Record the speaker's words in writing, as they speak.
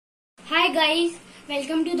Hi guys,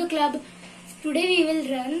 welcome to the club. Today we will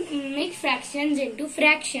make fractions into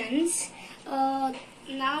fractions.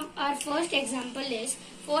 Now our first example is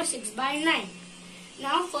 4 6 by 9.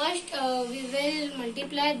 Now first we will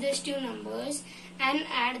multiply these two numbers and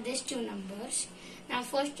add these two numbers. Now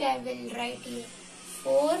first I will write here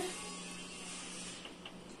 4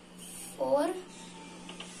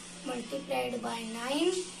 multiplied by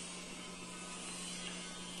 9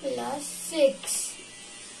 plus 6.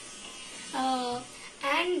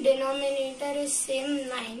 And denominator is same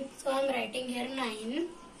 9, so I am writing here 9.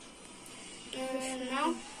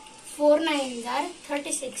 Now 4 9s are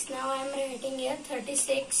 36. Now I am writing here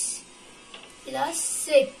 36 plus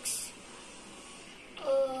 6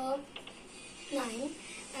 9.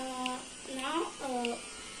 Now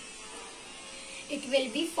it will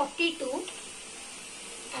be 42,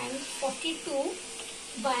 and 42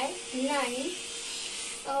 by 9.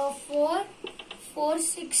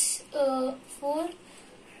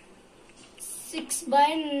 6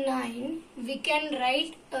 by 9 we can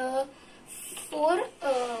write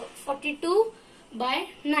 42 by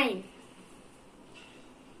 9.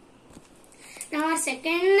 Now our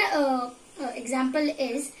second example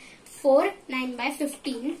is 4 9 by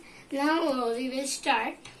 15. Now we will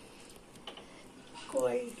start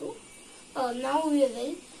equal to now we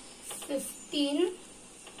will 15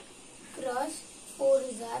 cross 4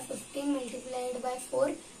 is our 15 multiplied by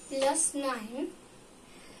 4 plus 9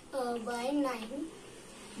 by 9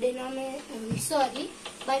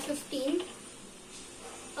 by 15.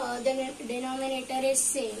 The denominator is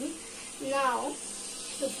same. Now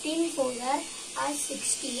 15 4s are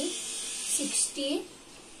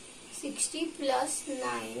 60 plus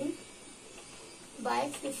 9 by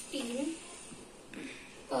 15.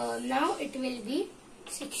 Now it will be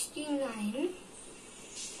 69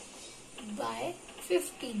 by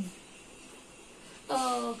 15.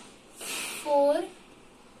 4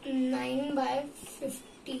 9 by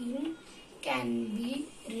 15 can be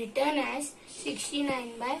written as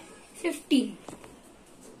 69 by 15.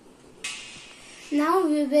 Now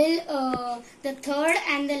we will the third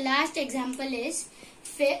and the last example is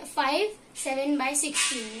 5 7 by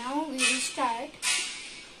 16. Now we will start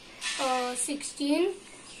 16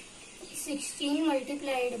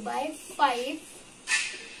 multiplied by 5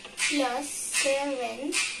 plus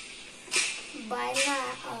 7 by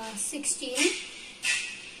 16.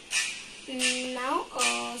 Now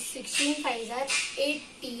 16 5s are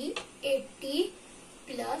 80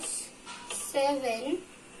 plus 7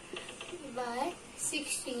 by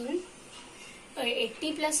 16.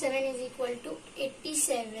 80 plus 7 is equal to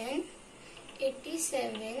 87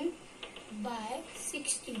 by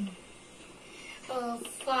 16.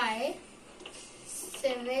 5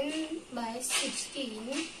 7 by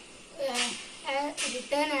 16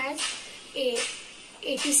 written as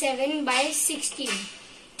 87 by 16.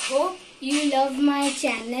 Hope you love my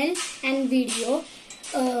channel and video.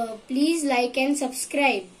 Please like and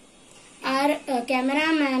subscribe. Our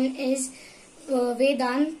cameraman is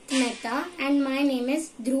Vedant Mehta and my name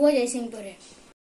is Dhruva Jaysingpure.